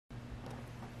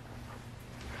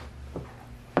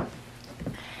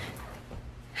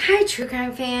Hi, True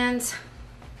Crime fans.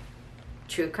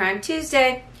 True Crime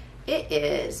Tuesday. It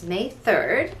is May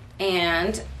 3rd,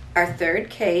 and our third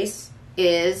case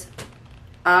is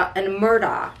a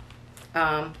Murdoch.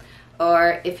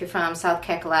 Or if you're from South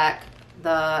Cackalack,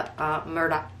 the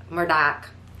Murdoch.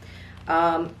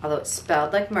 Although it's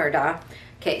spelled like Murdoch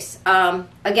case. Again,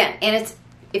 and it's,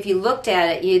 if you looked at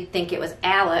it, you'd think it was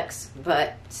Alex,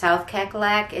 but South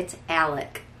Cackalack, it's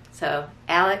Alec. So,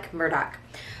 Alec Murdoch.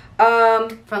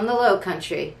 From the Low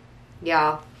Country,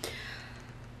 y'all.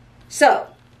 So,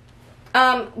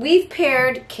 we've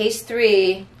paired case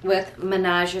 3 with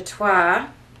Menage a Trois.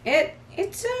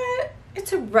 It's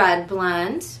a red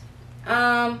blend.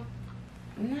 Not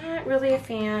really a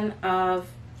fan of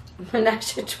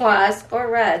Menage a Trois or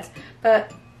reds,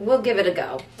 but we'll give it a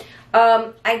go.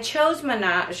 I chose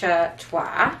Menage a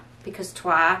Trois because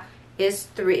Trois is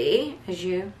 3, as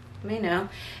you may know,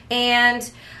 and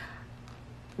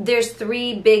there's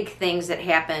 3 big things that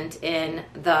happened in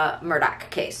the Murdoch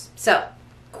case. So,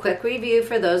 quick review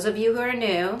for those of you who are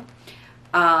new.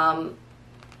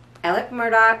 Alec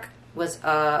Murdoch was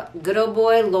a good old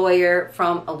boy lawyer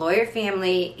from a lawyer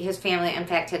family. His family, in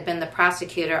fact, had been the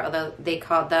prosecutor, although they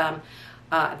called them,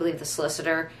 I believe, the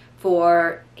solicitor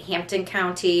for Hampton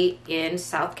County in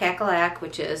South Cackalack,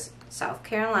 which is South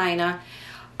Carolina,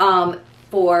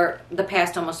 for the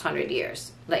past almost 100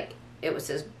 years. Like, it was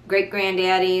his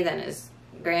great-granddaddy, then his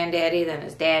granddaddy, then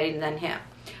his daddy, then him.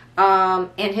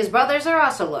 And his brothers are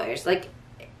also lawyers. Like,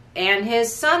 and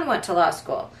his son went to law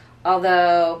school.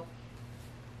 Although,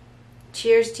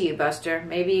 cheers to you, Buster.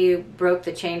 Maybe you broke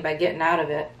the chain by getting out of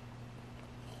it.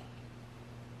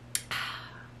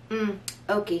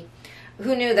 Okay.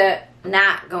 Who knew that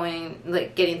not going,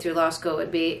 like, getting through law school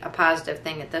would be a positive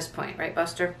thing at this point, right,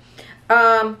 Buster?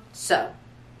 So,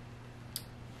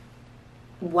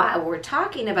 why we're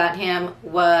talking about him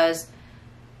was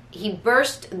he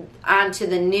burst onto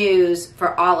the news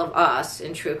for all of us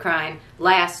in True Crime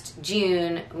last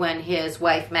June when his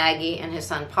wife Maggie and his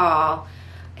son Paul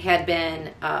had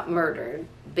been murdered,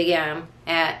 began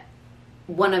at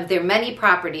one of their many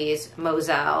properties,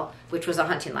 Moselle, which was a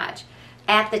hunting lodge.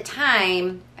 At the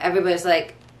time, everybody's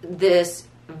like, this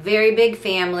very big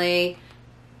family,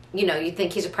 you know, you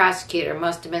think he's a prosecutor,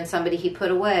 must have been somebody he put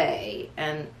away,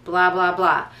 and blah, blah,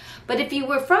 blah. But if you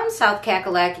were from South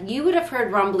Cackalack, you would have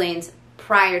heard rumblings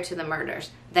prior to the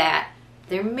murders that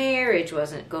their marriage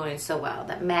wasn't going so well,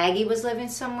 that Maggie was living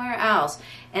somewhere else,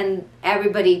 and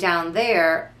everybody down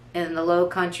there in the Low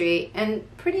Country and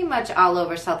pretty much all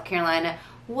over South Carolina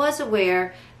was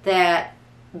aware that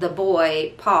the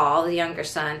boy, Paul, the younger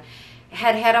son,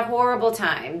 had had a horrible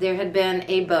time. There had been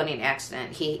a boating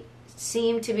accident. He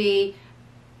seemed to be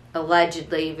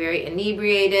allegedly very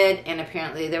inebriated, and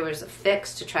apparently there was a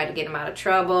fix to try to get him out of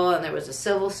trouble, and there was a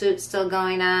civil suit still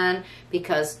going on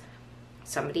because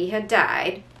somebody had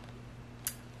died.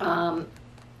 Oh,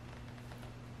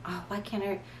 why can't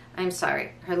her, I'm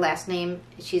sorry, her last name,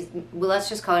 well, let's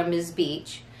just call her Ms.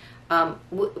 Beach,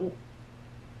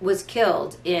 was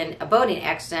killed in a boating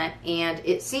accident, and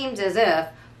it seems as if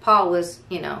Paul was,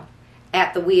 you know,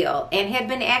 at the wheel and had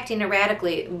been acting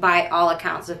erratically by all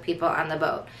accounts of people on the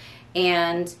boat.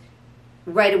 And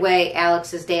right away,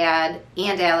 Alex's dad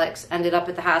and Alex ended up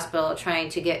at the hospital trying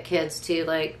to get kids to,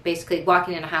 like, basically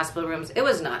walking into hospital rooms. It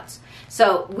was nuts.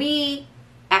 So we,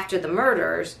 after the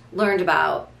murders, learned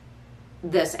about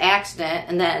this accident,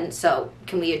 and then, so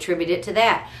can we attribute it to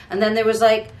that? And then there was,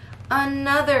 like,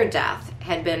 another death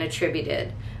had been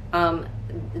attributed.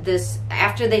 This,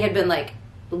 after they had been, like,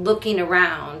 looking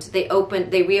around, they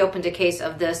reopened a case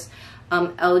of this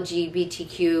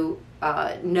LGBTQ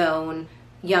known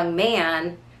young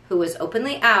man who was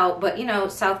openly out, but, you know,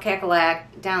 South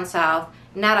Cackalack, down south,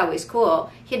 not always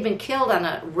cool. He had been killed on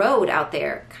a road out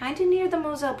there, kind of near the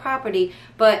Moselle property,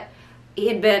 but he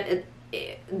had been,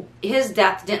 his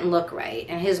death didn't look right,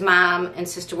 and his mom and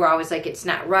sister were always like, it's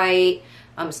not right,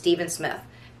 Stephen Smith.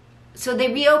 So they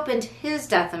reopened his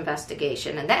death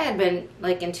investigation, and that had been,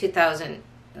 like, in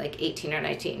 2018 or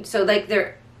 19. So, like,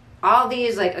 there, all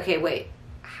these, like, okay, wait,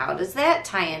 how does that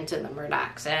tie into the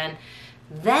Murdochs? And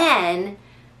then,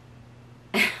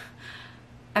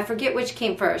 I forget which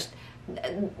came first.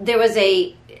 There was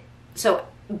so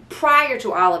prior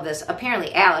to all of this,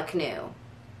 apparently Alec knew,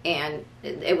 and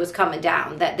it was coming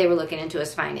down, that they were looking into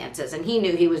his finances, and he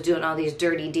knew he was doing all these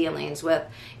dirty dealings with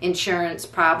insurance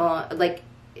problem. Like,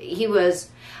 he was,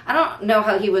 I don't know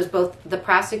how he was both the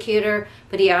prosecutor,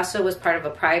 but he also was part of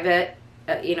a private,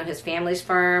 you know, his family's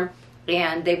firm,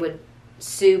 and they would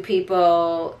sue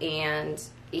people, and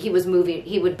he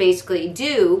would basically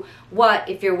do what,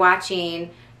 if you're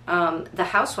watching the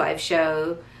Housewives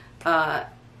show,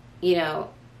 you know,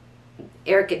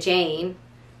 Erica Jane,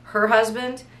 her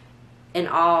husband, and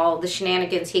all the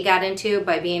shenanigans he got into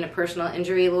by being a personal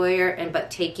injury lawyer, and but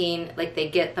taking, like, they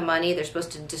get the money, they're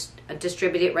supposed to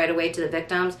distribute it right away to the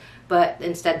victims, but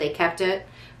instead they kept it.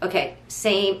 Okay,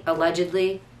 same,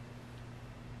 allegedly,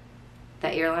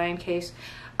 that airline case.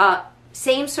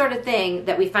 Same sort of thing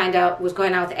that we find out was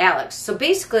going on with Alex. So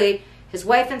basically, his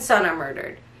wife and son are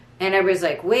murdered. And everybody's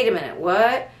like, wait a minute,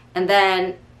 what? And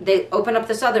then they open up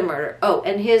this other murder. Oh,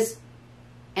 and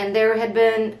there had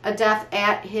been a death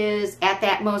at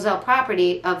that Moselle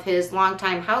property of his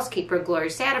longtime housekeeper, Gloria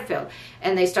Satterfield.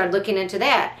 And they started looking into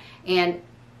that. And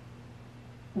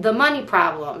the money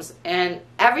problems and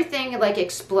everything, like,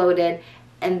 exploded.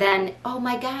 And then, oh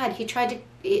my God,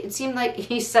 it seemed like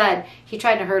he said he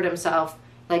tried to hurt himself,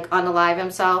 like unalive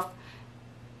himself,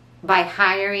 by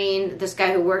hiring this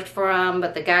guy who worked for him,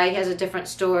 but the guy has a different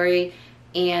story,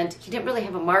 and he didn't really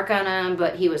have a mark on him,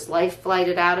 but he was life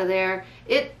flighted out of there.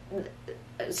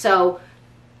 So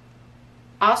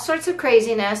all sorts of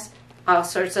craziness, all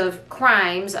sorts of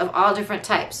crimes of all different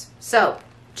types. So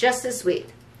just this week,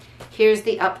 here's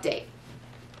the update.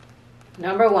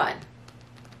 Number 1,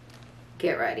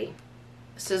 get ready.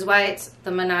 This is why it's the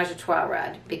Menage a Trois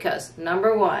red, because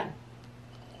number 1,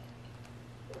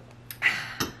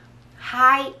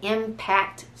 high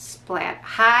impact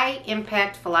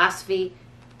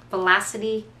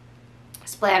velocity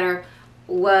splatter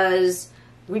was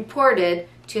reported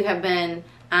to have been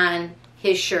on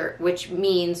his shirt, which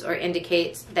means or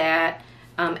indicates that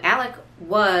Alec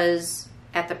was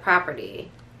at the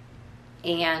property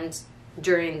and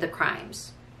during the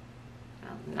crimes.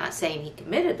 I'm not saying he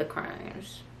committed the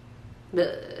crimes,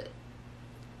 but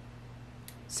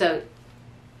so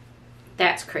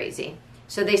that's crazy.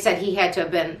 So they said he had to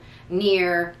have been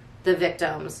near the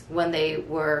victims when they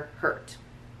were hurt.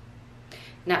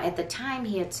 Now, at the time,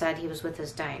 he had said he was with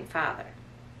his dying father.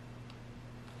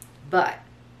 But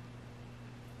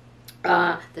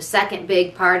the second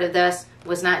big part of this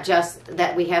was not just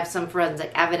that we have some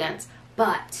forensic evidence,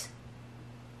 but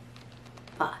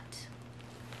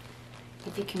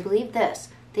if you can believe this,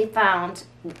 they found,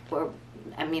 or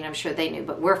I mean, I'm sure they knew,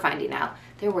 but we're finding out,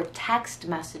 there were text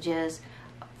messages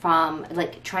from,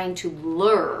 like, trying to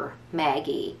lure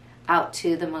Maggie out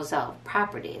to the Moselle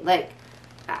property. Like,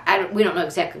 we don't know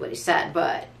exactly what he said,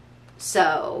 but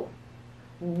so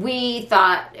we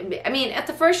thought, I mean, at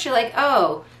the first you're like,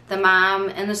 oh, the mom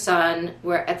and the son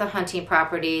were at the hunting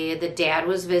property, the dad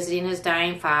was visiting his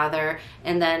dying father,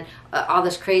 and then all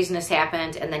this craziness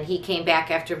happened, and then he came back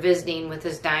after visiting with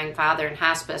his dying father in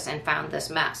hospice and found this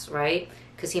mess, right?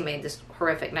 Because he made this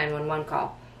horrific 911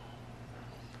 call.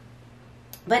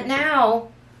 But now,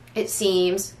 it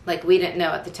seems, like we didn't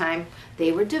know at the time,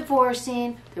 they were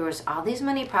divorcing, there was all these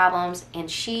money problems,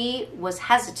 and she was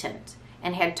hesitant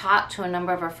and had talked to a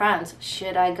number of her friends,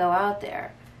 should I go out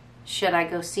there? Should I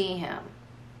go see him?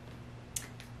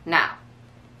 Now,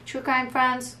 true crime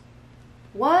friends,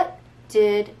 what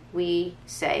did we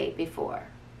say before?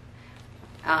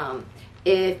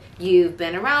 If you've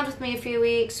been around with me a few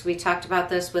weeks, we talked about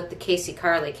this with the Casey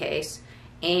Carley case,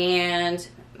 and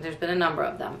there's been a number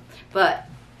of them. But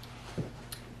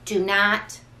do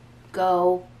not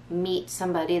go meet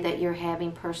somebody that you're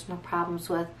having personal problems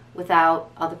with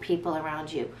without other people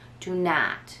around you. Do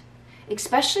not.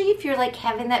 Especially if you're, like,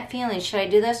 having that feeling, should I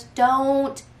do this?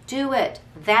 Don't do it.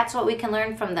 That's what we can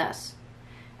learn from this.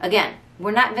 Again,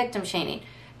 we're not victim shaming.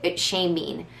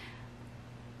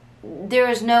 There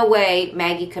is no way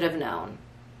Maggie could have known.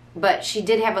 But she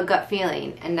did have a gut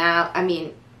feeling. And now, I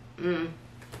mean,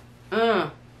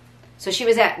 So she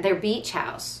was at their beach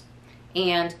house.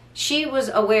 And she was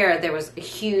aware there was a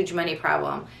huge money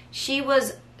problem. She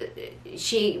was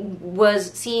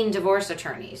seeing divorce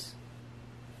attorneys.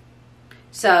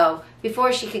 So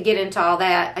before she could get into all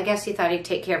that, I guess he thought he'd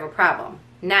take care of a problem.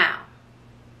 Now,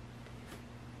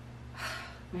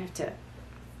 I have to.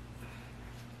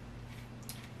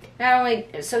 Not only,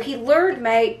 so he lured,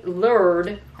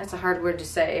 that's a hard word to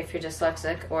say if you're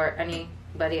dyslexic or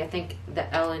anybody. I think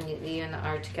the L and the E and the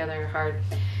R together are hard.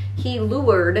 He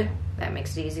lured, that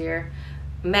makes it easier,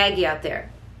 Maggie out there.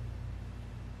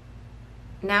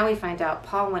 Now we find out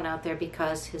Paul went out there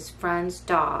because his friend's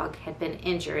dog had been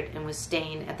injured and was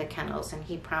staying at the kennels, and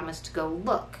he promised to go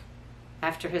look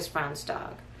after his friend's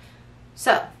dog.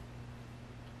 So,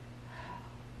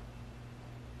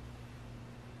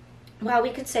 while we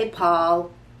could say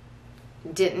Paul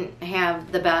didn't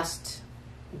have the best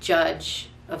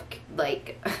of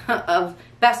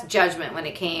best judgment when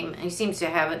it came, he seems to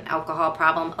have an alcohol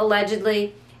problem,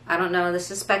 allegedly. I don't know, this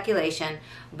is speculation,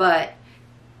 but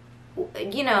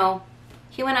you know,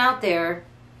 he went out there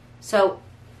So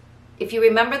if you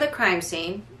remember the crime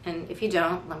scene, and if you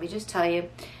don't, let me just tell you,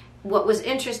 what was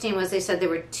interesting was they said there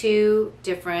were 2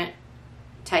 different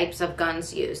types of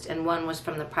guns used, and one was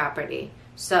from the property.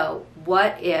 So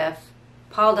what if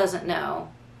Paul doesn't know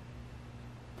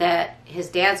that his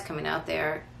dad's coming out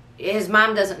there, his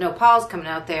mom doesn't know Paul's coming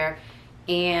out there,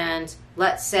 and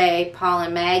let's say Paul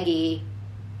and Maggie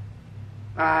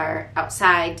are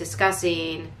outside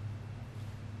discussing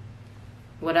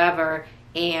whatever,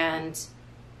 and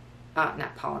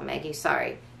not Paul and Maggie,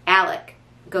 sorry, Alec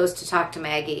goes to talk to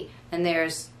Maggie, and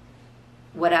there's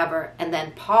whatever, and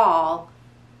then Paul,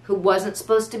 who wasn't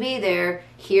supposed to be there,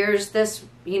 hears this,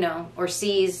 or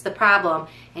sees the problem,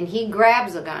 and he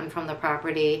grabs a gun from the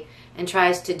property and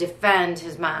tries to defend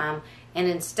his mom, and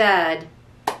instead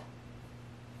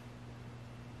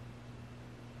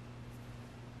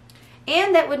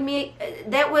that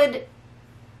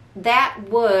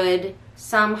would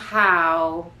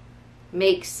somehow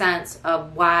make sense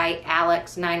of why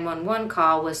Alec's 911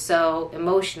 call was so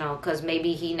emotional, because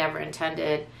maybe he never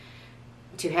intended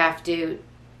to have to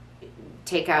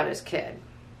take out his kid.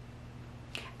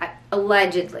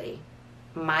 Allegedly.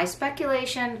 My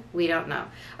speculation, we don't know.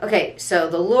 Okay, so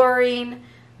the luring,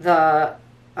 the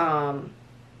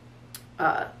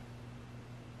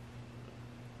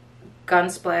gun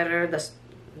splatter,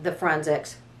 the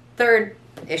forensics. Third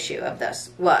issue of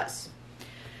this was,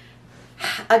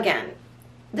 again,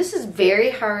 this is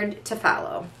very hard to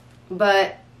follow,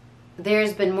 but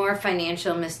there's been more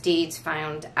financial misdeeds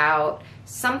found out.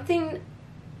 Something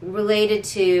related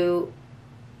to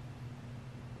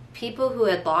people who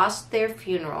had lost their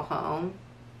funeral home,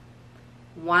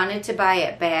 wanted to buy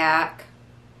it back.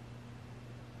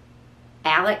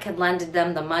 Alec had lended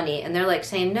them the money, and they're like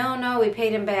saying, no, we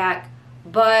paid him back.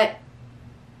 But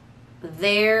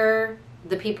the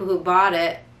people who bought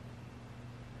it,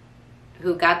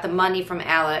 who got the money from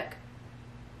Alec,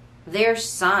 their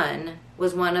son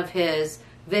was one of his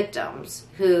victims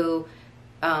who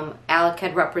Alec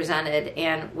had represented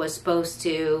and was supposed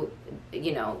to,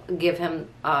 give him,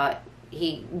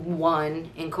 he won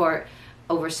in court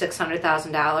over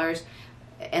 $600,000,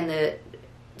 and the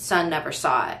son never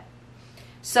saw it.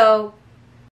 So